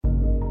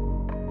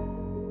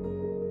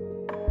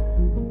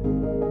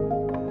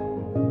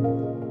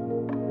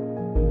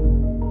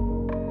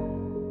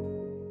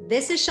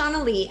This is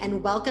Shauna Lee,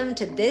 and welcome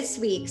to this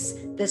week's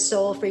The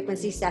Soul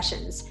Frequency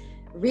Sessions.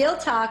 Real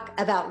talk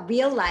about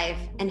real life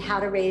and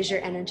how to raise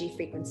your energy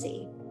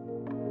frequency.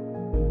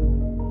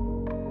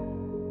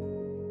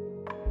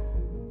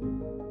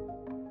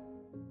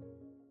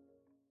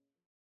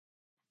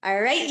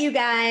 All right, you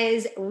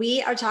guys,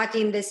 we are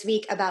talking this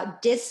week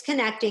about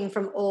disconnecting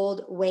from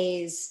old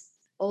ways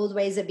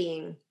of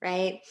being,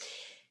 right?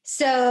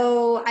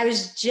 So I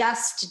was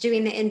just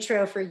doing the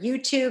intro for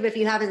YouTube. If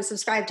you haven't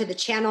subscribed to the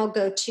channel,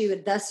 go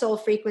to The Soul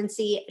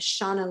Frequency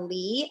Shauna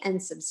Lee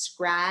and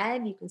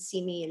subscribe. You can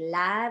see me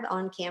live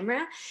on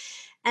camera.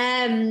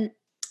 And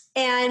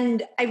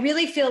I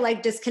really feel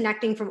like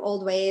disconnecting from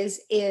old ways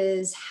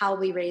is how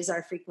we raise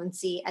our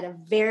frequency at a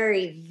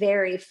very,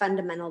 very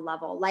fundamental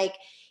level. Like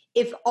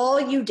if all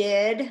you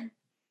did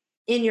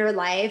in your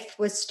life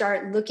was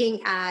start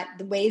looking at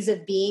the ways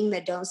of being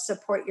that don't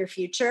support your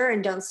future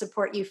and don't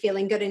support you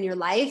feeling good in your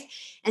life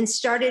and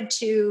started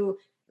to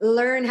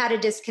learn how to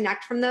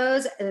disconnect from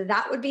those,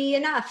 that would be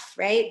enough,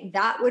 right?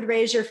 That would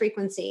raise your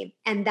frequency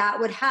and that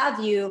would have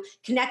you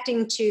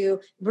connecting to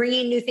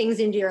bringing new things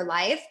into your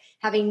life,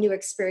 having new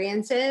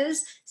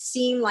experiences,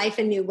 seeing life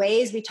in new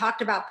ways. We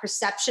talked about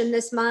perception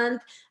this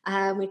month.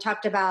 We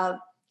talked about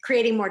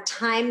creating more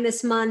time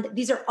this month.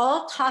 These are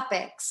all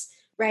topics,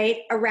 right,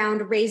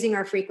 around raising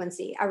our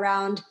frequency,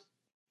 around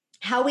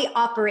how we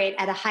operate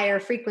at a higher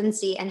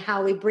frequency and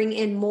how we bring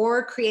in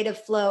more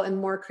creative flow and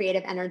more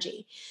creative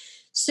energy.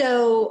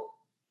 So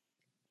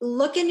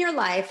look in your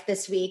life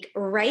this week,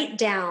 write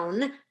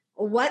down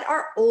what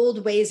are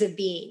old ways of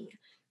being.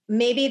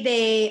 Maybe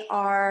they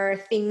are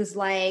things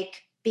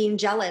like being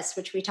jealous,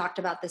 which we talked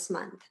about this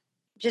month.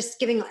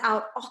 Just giving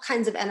out all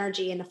kinds of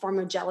energy in the form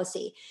of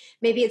jealousy.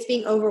 Maybe it's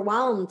being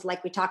overwhelmed,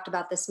 like we talked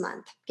about this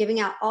month,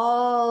 giving out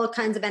all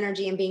kinds of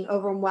energy and being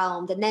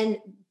overwhelmed, and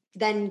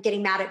then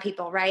getting mad at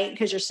people, right?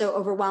 Because you're so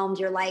overwhelmed,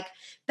 you're like,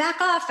 back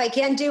off, I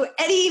can't do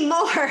any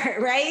more,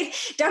 right?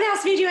 Don't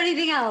ask me to do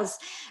anything else.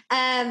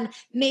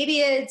 Maybe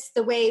it's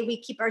the way we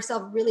keep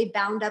ourselves really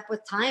bound up with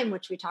time,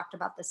 which we talked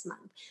about this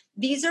month.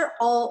 These are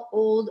all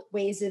old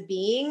ways of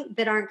being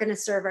that aren't going to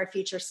serve our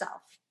future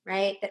self,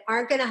 right? That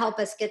aren't going to help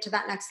us get to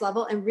that next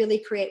level and really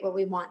create what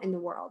we want in the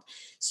world.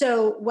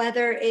 So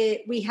whether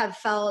we have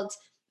felt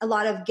a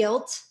lot of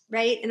guilt,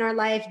 right, in our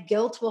life,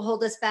 guilt will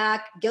hold us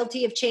back,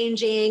 guilty of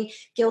changing,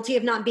 guilty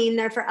of not being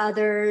there for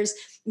others,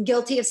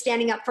 guilty of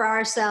standing up for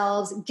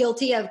ourselves,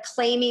 guilty of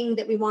claiming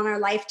that we want our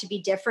life to be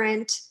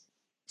different.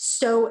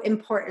 So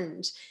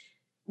important.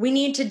 We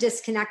need to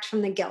disconnect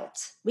from the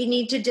guilt. We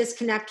need to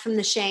disconnect from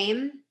the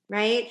shame,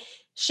 right?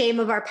 Shame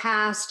of our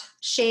past.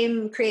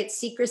 Shame creates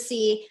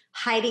secrecy,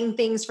 hiding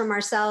things from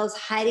ourselves,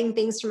 hiding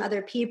things from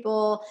other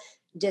people.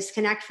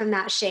 Disconnect from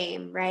that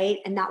shame, right?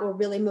 And that will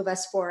really move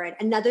us forward.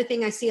 Another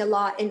thing I see a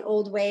lot in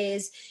old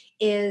ways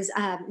is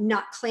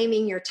not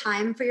claiming your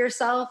time for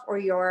yourself or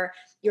your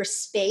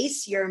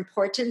space, your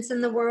importance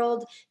in the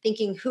world,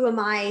 thinking, who am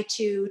I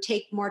to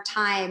take more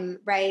time,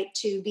 right,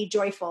 to be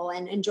joyful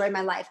and enjoy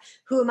my life?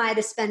 Who am I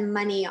to spend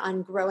money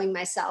on growing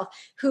myself?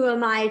 Who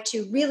am I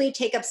to really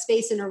take up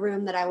space in a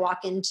room that I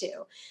walk into?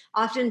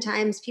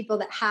 Oftentimes, people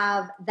that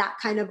have that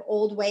kind of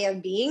old way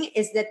of being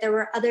is that there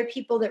were other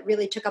people that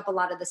really took up a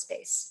lot of the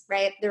space,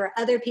 right? There were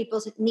other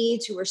people's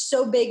needs who were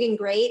so big and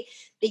great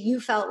that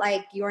you felt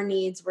like your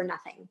needs were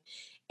nothing.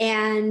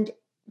 And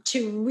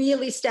to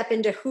really step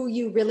into who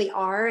you really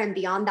are and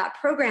beyond that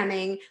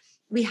programming,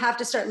 we have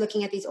to start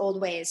looking at these old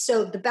ways.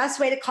 So the best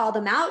way to call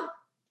them out,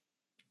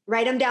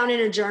 write them down in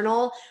a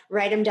journal,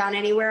 write them down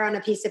anywhere on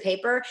a piece of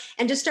paper,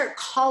 and just start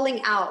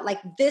calling out, like,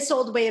 this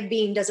old way of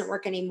being doesn't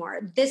work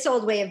anymore. This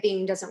old way of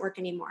being doesn't work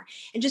anymore.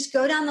 And just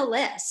go down the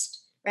list,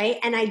 right?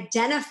 And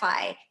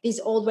identify these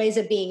old ways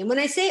of being. And when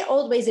I say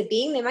old ways of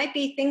being, they might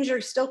be things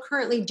you're still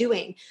currently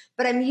doing,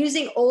 but I'm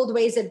using old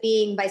ways of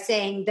being by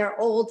saying they're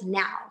old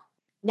now.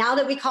 Now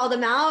that we call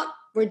them out,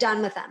 we're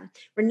done with them.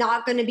 We're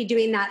not going to be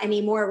doing that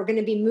anymore. We're going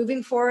to be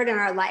moving forward in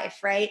our life,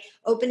 right?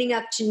 Opening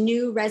up to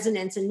new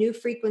resonance and new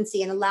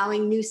frequency and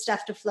allowing new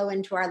stuff to flow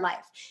into our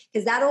life.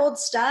 Because that old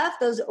stuff,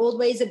 those old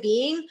ways of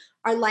being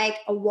are like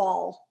a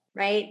wall,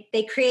 right?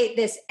 They create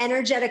this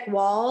energetic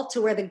wall to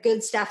where the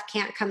good stuff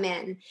can't come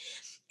in.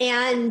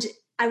 And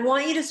I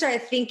want you to start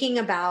thinking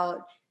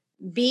about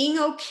being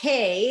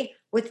okay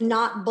with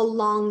not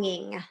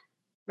belonging,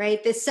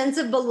 right? This sense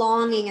of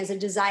belonging is a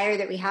desire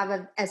that we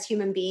have as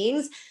human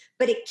beings,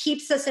 but it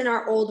keeps us in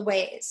our old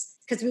ways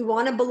because we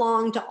want to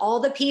belong to all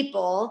the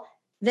people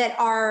that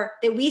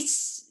we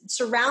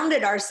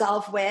surrounded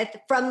ourselves with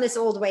from this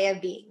old way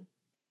of being.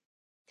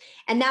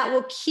 And that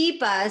will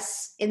keep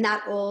us in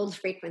that old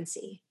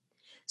frequency.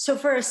 So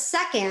for a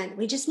second,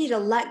 we just need to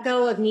let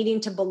go of needing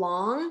to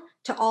belong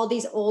to all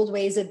these old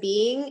ways of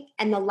being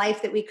and the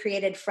life that we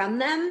created from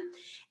them.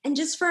 And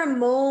just for a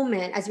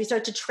moment, as we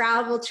start to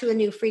travel to a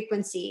new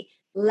frequency,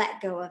 let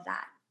go of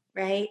that,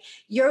 right?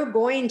 You're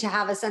going to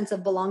have a sense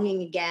of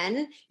belonging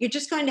again. You're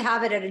just going to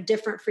have it at a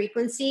different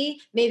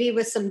frequency, maybe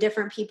with some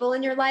different people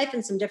in your life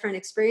and some different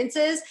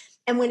experiences.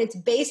 And when it's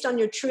based on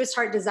your truest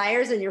heart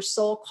desires and your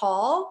soul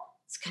call,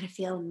 it's going to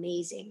feel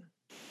amazing.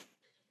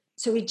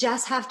 So we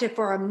just have to,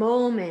 for a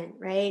moment,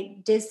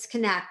 right,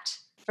 disconnect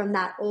from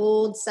that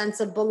old sense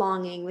of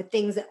belonging with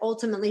things that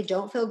ultimately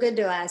don't feel good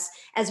to us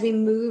as we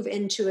move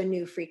into a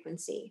new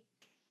frequency.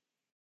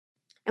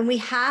 And we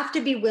have to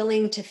be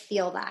willing to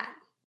feel that,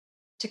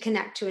 to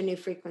connect to a new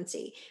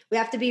frequency. We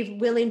have to be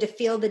willing to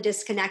feel the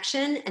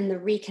disconnection and the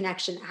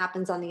reconnection that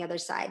happens on the other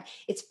side.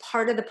 It's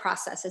part of the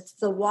process. It's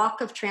the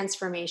walk of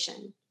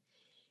transformation.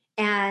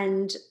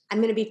 And I'm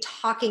going to be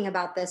talking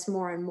about this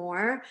more and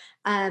more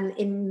through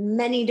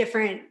many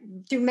different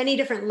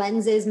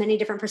lenses, many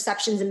different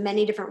perceptions in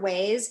many different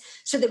ways,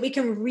 so that we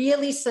can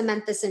really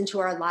cement this into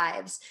our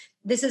lives.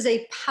 This is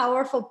a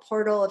powerful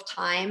portal of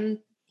time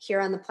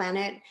here on the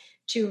planet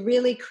to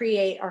really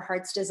create our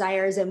heart's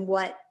desires and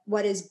what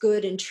is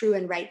good and true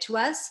and right to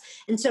us.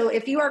 And so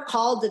if you are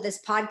called to this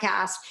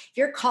podcast, if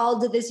you're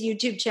called to this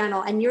YouTube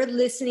channel and you're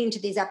listening to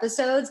these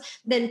episodes,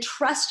 then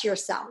trust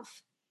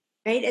yourself.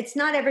 Right? It's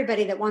not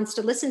everybody that wants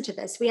to listen to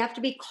this. We have to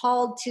be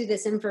called to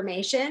this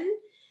information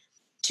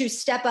to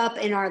step up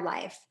in our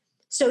life.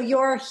 So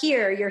you're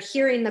here, you're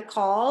hearing the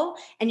call,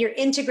 and you're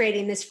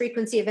integrating this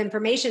frequency of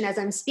information as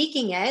I'm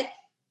speaking it,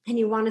 and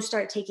you want to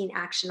start taking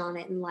action on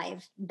it in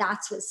life.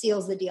 That's what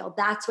seals the deal.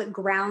 That's what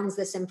grounds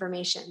this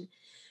information.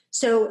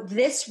 So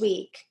this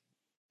week,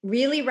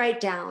 really write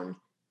down,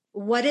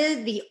 what are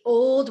the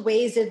old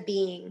ways of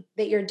being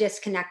that you're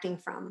disconnecting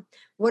from?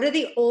 What are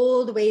the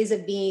old ways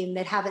of being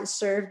that haven't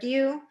served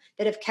you,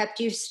 that have kept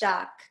you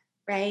stuck,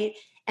 right?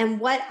 And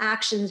what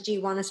actions do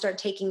you want to start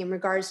taking in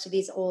regards to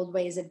these old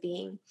ways of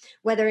being?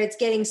 Whether it's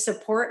getting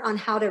support on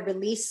how to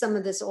release some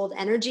of this old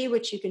energy,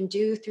 which you can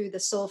do through the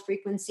soul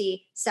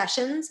frequency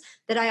sessions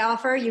that I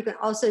offer. You can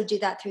also do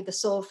that through the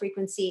soul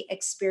frequency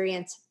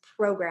experience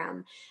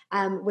program,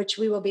 which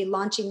we will be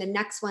launching. The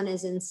next one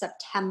is in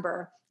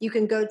September. You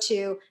can go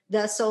to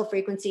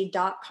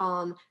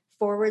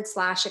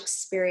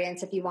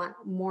thesoulfrequency.com/experience if you want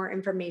more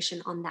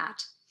information on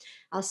that.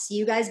 I'll see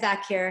you guys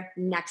back here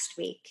next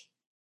week.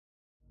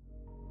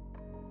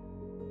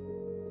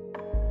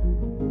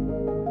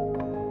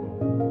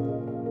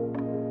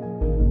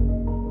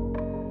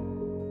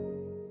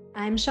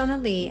 I'm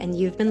Shauna Lee, and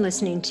you've been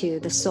listening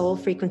to the Soul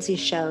Frequency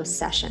Show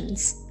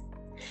sessions.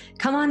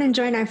 Come on and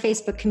join our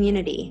Facebook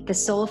community, the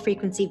Soul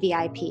Frequency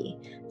VIP,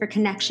 for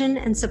connection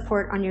and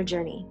support on your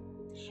journey.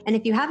 And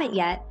if you haven't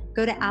yet,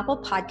 go to Apple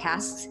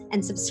Podcasts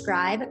and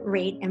subscribe,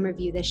 rate, and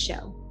review this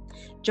show.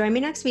 Join me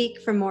next week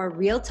for more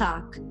real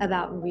talk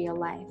about real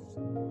life.